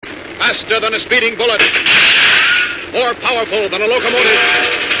Faster than a speeding bullet. More powerful than a locomotive.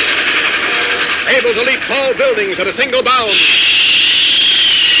 Able to leap tall buildings at a single bound.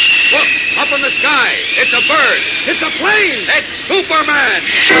 Look, up in the sky. It's a bird. It's a plane. It's Superman.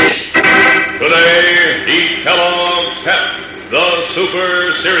 Today, eat Kellogg's Pep, the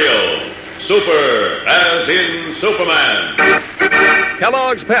Super Cereal. Super, as in Superman.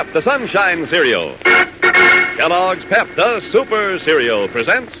 Kellogg's Pep, the Sunshine Cereal. Kellogg's Pep, the Super Cereal,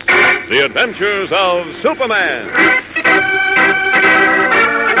 presents The Adventures of Superman.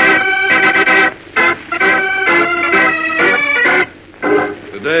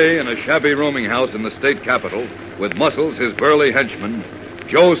 Today, in a shabby rooming house in the state capitol, with Muscles, his burly henchman,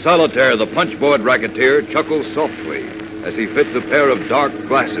 Joe Solitaire, the punchboard racketeer, chuckles softly as he fits a pair of dark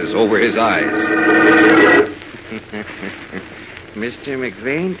glasses over his eyes. Mr.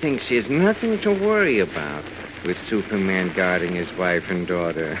 McVane thinks he has nothing to worry about with Superman guarding his wife and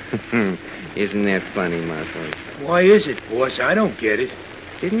daughter. Isn't that funny, Muscles? Why is it, boss? I don't get it.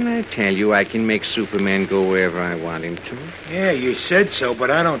 Didn't I tell you I can make Superman go wherever I want him to? Yeah, you said so, but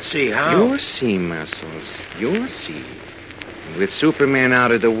I don't see how. You'll see, Muscles. You'll see. With Superman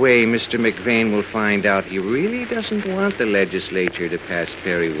out of the way, Mr. McVane will find out he really doesn't want the legislature to pass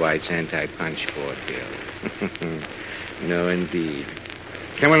Perry White's anti-punchboard bill. No, indeed.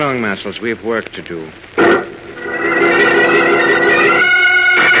 Come along, Muscles. We have work to do.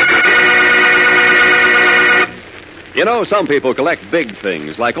 You know, some people collect big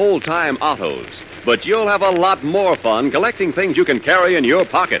things like old-time autos. But you'll have a lot more fun collecting things you can carry in your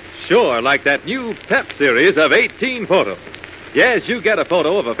pocket. Sure, like that new Pep series of 18 photos. Yes, you get a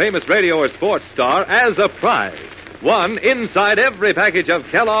photo of a famous radio or sports star as a prize. One inside every package of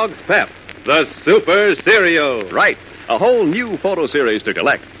Kellogg's Pep, the Super Cereal. Right. A whole new photo series to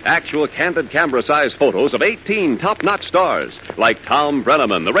collect. Actual candid camera-sized photos of 18 top-notch stars, like Tom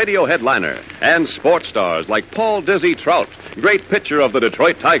Brenneman, the radio headliner, and sports stars like Paul Dizzy Trout, great pitcher of the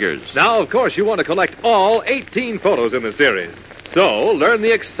Detroit Tigers. Now, of course, you want to collect all 18 photos in the series. So, learn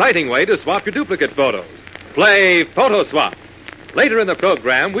the exciting way to swap your duplicate photos. Play Photo Swap. Later in the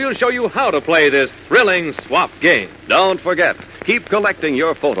program, we'll show you how to play this thrilling swap game. Don't forget, keep collecting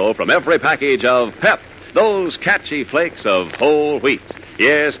your photo from every package of Pep, those catchy flakes of whole wheat.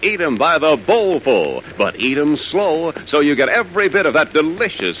 Yes, eat 'em by the bowlful, but eat 'em slow so you get every bit of that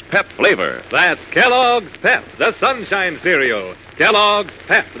delicious Pep flavor. That's Kellogg's Pep, the Sunshine Cereal. Kellogg's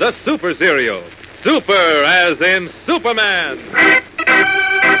Pep, the Super Cereal. Super as in Superman.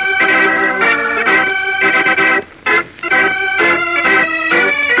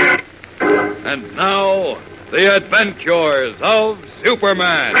 And now, the adventures of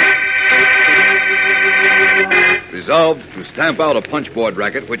Superman. Resolved to stamp out a punchboard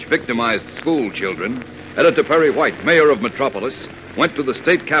racket which victimized school children, Editor Perry White, mayor of Metropolis, went to the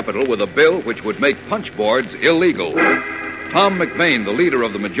state capitol with a bill which would make punchboards illegal. Tom McVane, the leader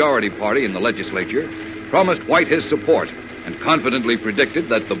of the majority party in the legislature, promised White his support and confidently predicted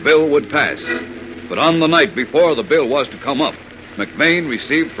that the bill would pass. But on the night before the bill was to come up, McVane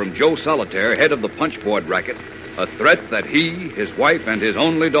received from Joe Solitaire, head of the punchboard racket, a threat that he, his wife, and his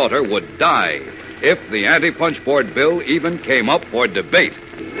only daughter would die if the anti-punchboard bill even came up for debate.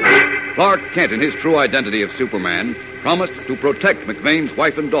 Clark Kent, in his true identity of Superman, promised to protect McVane's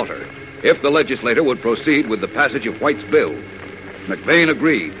wife and daughter if the legislature would proceed with the passage of White's bill. McVane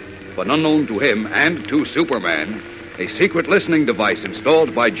agreed, but unknown to him and to Superman, a secret listening device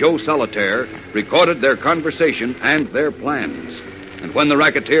installed by Joe Solitaire recorded their conversation and their plans. And when the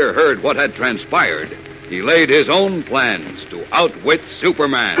racketeer heard what had transpired, he laid his own plans to outwit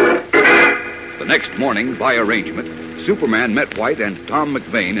Superman. The next morning, by arrangement, Superman met White and Tom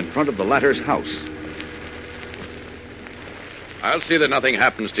McVane in front of the latter's house. I'll see that nothing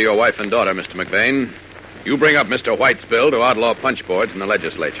happens to your wife and daughter, Mr. McVane. You bring up Mr. White's bill to outlaw punchboards in the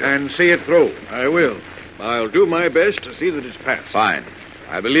legislature. And see it through. I will. I'll do my best to see that it's passed. Fine.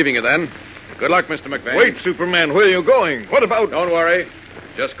 I'll be leaving you then. Good luck, Mr. McVane. Wait, Superman, where are you going? What about... Don't worry.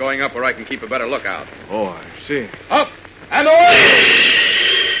 Just going up where I can keep a better lookout. Oh, I see. Up and away!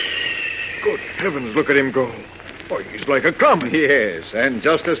 Good heavens, look at him go. Boy, he's like a comet. Yes, and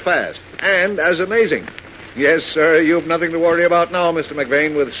just as fast. And as amazing. Yes, sir, you've nothing to worry about now, Mr.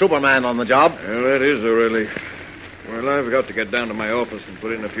 McVane, with Superman on the job. Well, that is a relief. Well, I've got to get down to my office and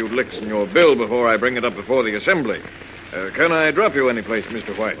put in a few licks in your bill before I bring it up before the assembly. Can I drop you anyplace,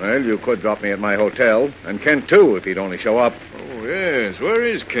 Mr. White? Well, you could drop me at my hotel, and Kent, too, if he'd only show up. Oh, yes. Where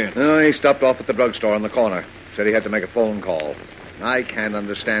is Kent? He stopped off at the drugstore on the corner. Said he had to make a phone call. I can't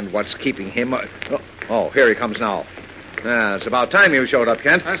understand what's keeping him... Oh, here he comes now. It's about time you showed up,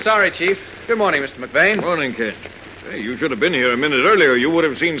 Kent. Sorry, Chief. Good morning, Mr. McVane. Morning, Kent. Hey, you should have been here a minute earlier. You would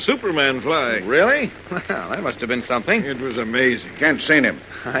have seen Superman fly. Really? Well, that must have been something. It was amazing. Kent seen him.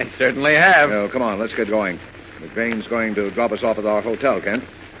 I certainly have. Well, come on, let's get going. McVane's going to drop us off at our hotel, Kent.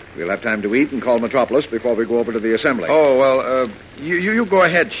 We'll have time to eat and call Metropolis before we go over to the assembly. Oh, well, you go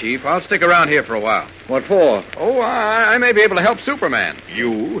ahead, Chief. I'll stick around here for a while. What for? Oh, I may be able to help Superman.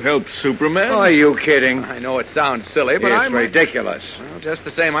 You helped Superman? Are you kidding? I know it sounds silly, but It's ridiculous. Well, just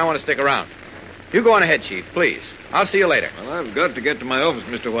the same, I want to stick around. You go on ahead, Chief, please. I'll see you later. Well, I've got to get to my office,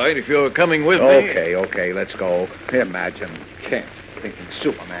 Mr. White, if you're coming with me. Okay, let's go. Imagine Kent thinking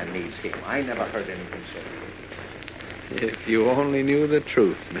Superman needs him. I never heard anything so. If you only knew the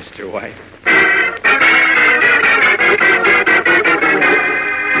truth, Mr. White.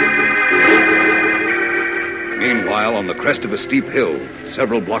 Meanwhile, on the crest of a steep hill,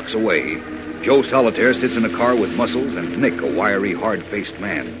 several blocks away, Joe Solitaire sits in a car with Muscles and Nick, a wiry, hard-faced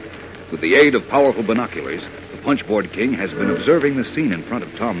man. With the aid of powerful binoculars, the Punchboard King has been observing the scene in front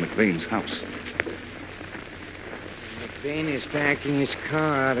of Tom McVane's house. McVane is backing his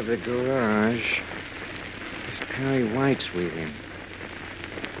car out of the garage. There's Perry White's with him.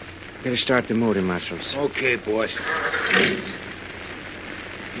 Better start the motor, Muscles. Okay, boss.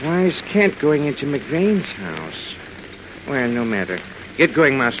 Why is Kent going into McVane's house? Well, no matter. Get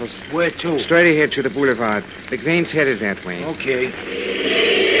going, Muscles. Where to? Straight ahead to the boulevard. McVane's headed that way. Okay.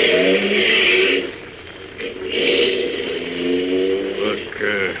 Look,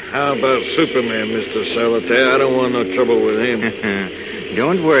 how about Superman, Mr. Solitaire? I don't want no trouble with him.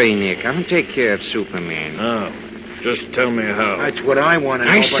 Don't worry, Nick. I'll take care of Superman. Oh, just tell me how. That's what I want to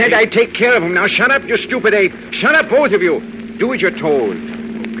know. I said I'd take care of him. Now shut up, you stupid ape. Shut up, both of you. Do as you're told.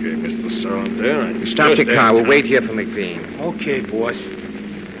 Okay, Mr. Solitaire. Stop the car. We'll wait here for McVane. Okay, boss.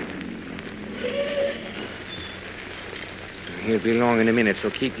 He'll be along in a minute, so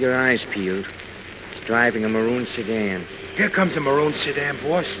keep your eyes peeled. He's driving a maroon sedan. Here comes a maroon sedan,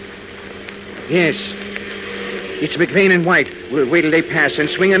 boss. Yes. It's McVane and White. We'll wait till they pass and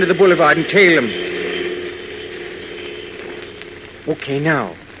swing under the boulevard and tail them. Okay,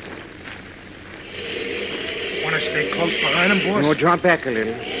 now. Want to stay close behind him, boss? No, drop back a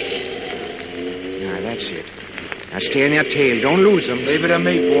little. Now, that's it. Now, stay on your tail. Don't lose them. Leave it to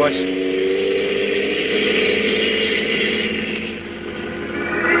me, boss.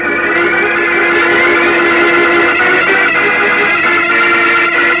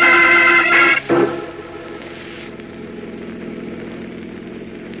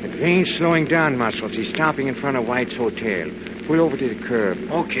 McVane's slowing down, Muscles. He's stopping in front of White's hotel. Pull over to the curb.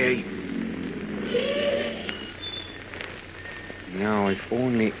 Okay. Now, if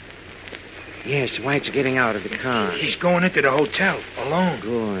only... Yes, White's getting out of the car. He's going into the hotel, alone.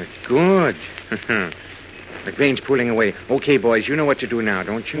 Good. McVane's pulling away. Okay, boys, you know what to do now,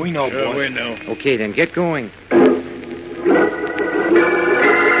 don't you? We know, boss. We know. Okay, then, get going.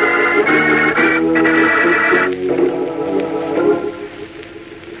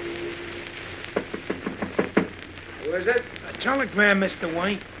 Who is it? A telegram, Mr.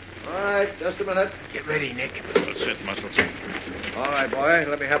 White. All right, just a minute. Get ready, Nick. That's it, Muscles. All right, boy,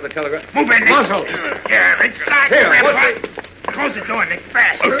 let me have the telegram. Move in, Nick. Muscle. Yeah, inside. Here, Grandpa. what Close the door, Nick,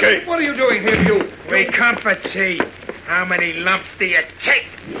 fast. Okay. What are you doing here, you? We come for tea. How many lumps do you take?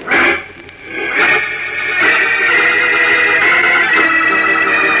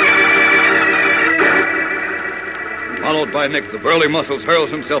 Followed by Nick, the burly Muscles hurls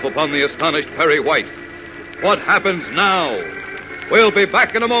himself upon the astonished Perry White. What happens now? We'll be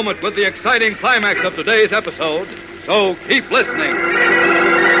back in a moment with the exciting climax of today's episode, so keep listening.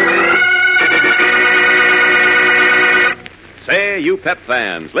 Say, you Pep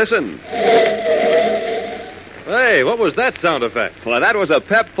fans, listen. Hey, what was that sound effect? Well, that was a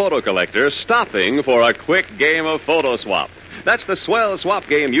Pep photo collector stopping for a quick game of photo swap. That's the swell swap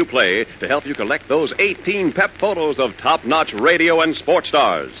game you play to help you collect those 18 Pep photos of top-notch radio and sports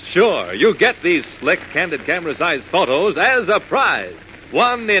stars. Sure, you get these slick, candid camera-sized photos as a prize.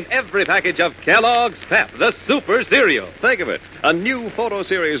 One in every package of Kellogg's Pep, the super cereal. Think of it. A new photo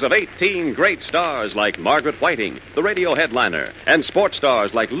series of 18 great stars like Margaret Whiting, the radio headliner, and sports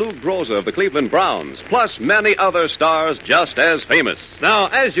stars like Lou Groza of the Cleveland Browns, plus many other stars just as famous. Now,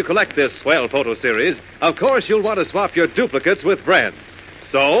 as you collect this swell photo series, of course you'll want to swap your duplicates with friends.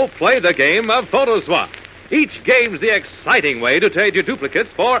 So, play the game of Photo Swap. Each game's the exciting way to trade your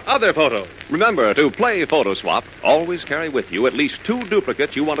duplicates for other photos. Remember, to play Photo Swap, always carry with you at least 2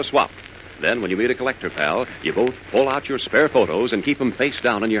 duplicates you want to swap. Then, when you meet a collector pal, you both pull out your spare photos and keep them face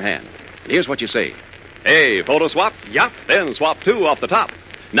down in your hand. And here's what you say. Hey, Photo Swap? Yup. Then swap 2 off the top.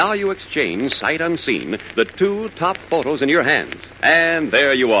 Now you exchange, sight unseen, the 2 top photos in your hands. And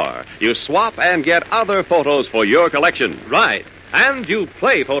there you are. You swap and get other photos for your collection. Right. And you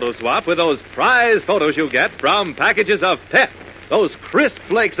play photo swap with those prize photos you get from packages of Pep. Those crisp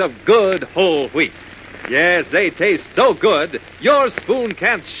flakes of good whole wheat. Yes, they taste so good, your spoon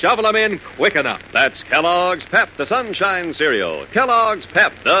can't shovel them in quick enough. That's Kellogg's Pep, the Sunshine Cereal. Kellogg's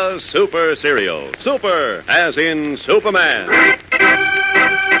Pep, the Super Cereal. Super, as in Superman.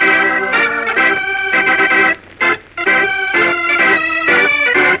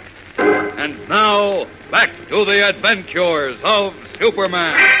 And now, back to the adventures of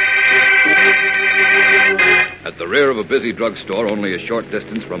Superman. At the rear of a busy drugstore, only a short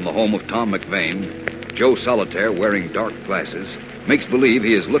distance from the home of Tom McVane, Joe Solitaire, wearing dark glasses, makes believe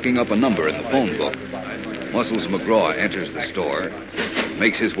he is looking up a number in the phone book. Muscles McGraw enters the store,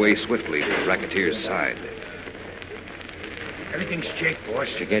 makes his way swiftly to the racketeer's side. Everything's straight, boss.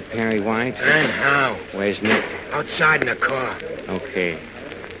 Did you get Perry White? And how? Where's Nick? Outside in the car. Okay.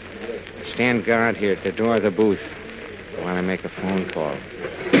 Stand guard here at the door of the booth. I want to make a phone call.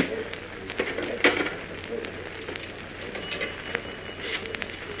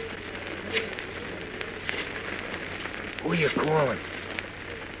 Who are you calling?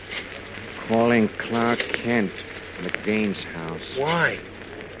 Calling Clark Kent, McVane's house. Why?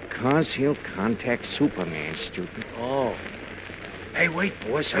 'Cause he'll contact Superman, stupid. Oh. Hey, wait,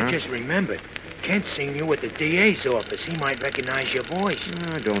 boss. I just remembered. Kent's seen you at the DA's office. He might recognize your voice.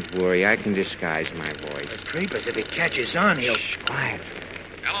 Oh, don't worry. I can disguise my voice. The creepers, if it catches on, he'll... Quiet.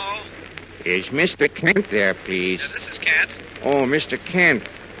 Hello? Is Mr. Kent there, please? This is Kent. Oh, Mr. Kent.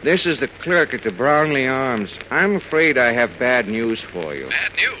 This is the clerk at the Brownlee Arms. I'm afraid I have bad news for you.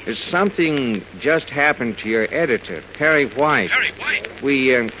 Bad news? Something just happened to your editor, Perry White. Perry White?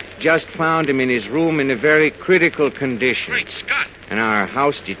 We just found him in his room in a very critical condition. Great Scott. And our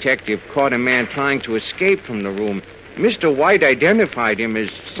house detective caught a man trying to escape from the room. Mr. White identified him as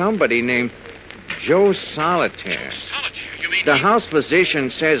somebody named Joe Solitaire. Solitaire? You mean The house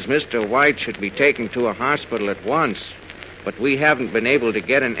physician says Mr. White should be taken to a hospital at once, but we haven't been able to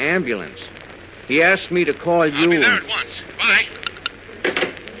get an ambulance. He asked me to call you. I'll be there at once. Bye.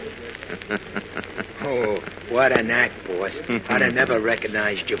 Oh, what an act, boss. I'd have never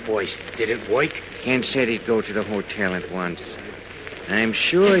recognized your voice. Did it work? Kent said he'd go to the hotel at once. I'm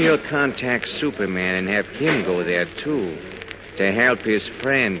sure he'll contact Superman and have him go there, too, to help his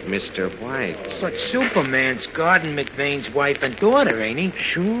friend, Mr. White. But Superman's guarding McVane's wife and daughter, ain't he?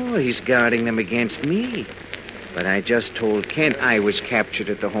 Sure, he's guarding them against me. But I just told Kent I was captured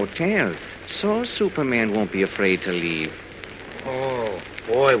at the hotel, so Superman won't be afraid to leave. Oh,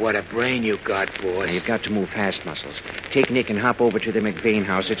 boy, what a brain you got, boss. Now, you've got to move fast, Muscles. Take Nick and hop over to the McVane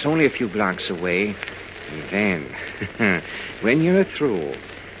house. It's only a few blocks away. And then, when you're through,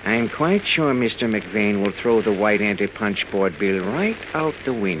 I'm quite sure Mr. McVane will throw the white anti-punch board bill right out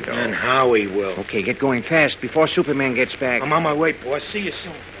the window. And how he will. Okay, get going fast before Superman gets back. I'm on my way, boss. See you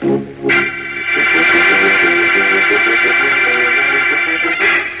soon.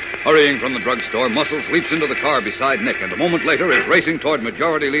 Hurrying from the drugstore, Muscles leaps into the car beside Nick, and a moment later is racing toward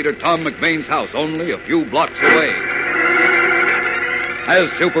Majority Leader Tom McVane's house, only a few blocks away.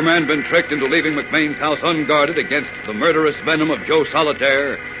 Has Superman been tricked into leaving McVane's house unguarded against the murderous venom of Joe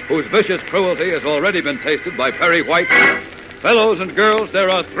Solitaire, whose vicious cruelty has already been tasted by Perry White? Fellows and girls,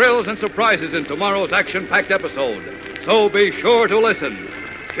 there are thrills and surprises in tomorrow's action-packed episode, so be sure to listen.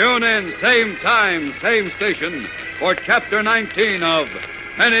 Tune in, same time, same station, for Chapter 19 of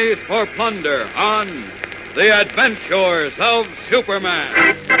Pennies for Plunder on The Adventures of Superman.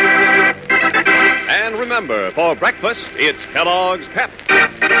 And remember, for breakfast, it's Kellogg's Pep.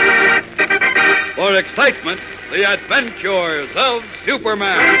 For excitement, The Adventures of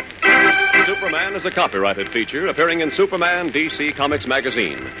Superman. Superman is a copyrighted feature appearing in Superman DC Comics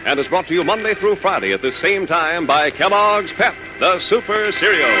magazine and is brought to you Monday through Friday at the same time by Kellogg's Pep, the Super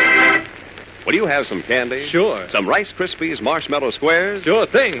Cereal. Will you have some candy? Sure. Some Rice Krispies Marshmallow Squares? Sure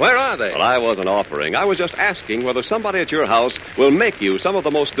thing. Where are they? Well, I wasn't offering. I was just asking whether somebody at your house will make you some of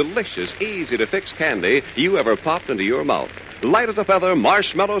the most delicious, easy-to-fix candy you ever popped into your mouth. Light as a feather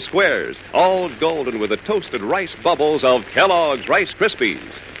Marshmallow Squares, all golden with the toasted rice bubbles of Kellogg's Rice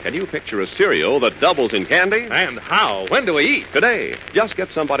Krispies. Can you picture a cereal that doubles in candy? And how? When do we eat? Today. Just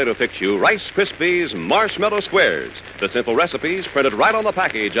get somebody to fix you Rice Krispies Marshmallow Squares. The simple recipes printed right on the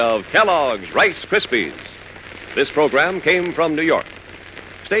package of Kellogg's Rice Krispies. This program came from New York.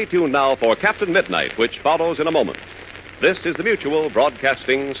 Stay tuned now for Captain Midnight, which follows in a moment. This is the Mutual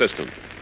Broadcasting System.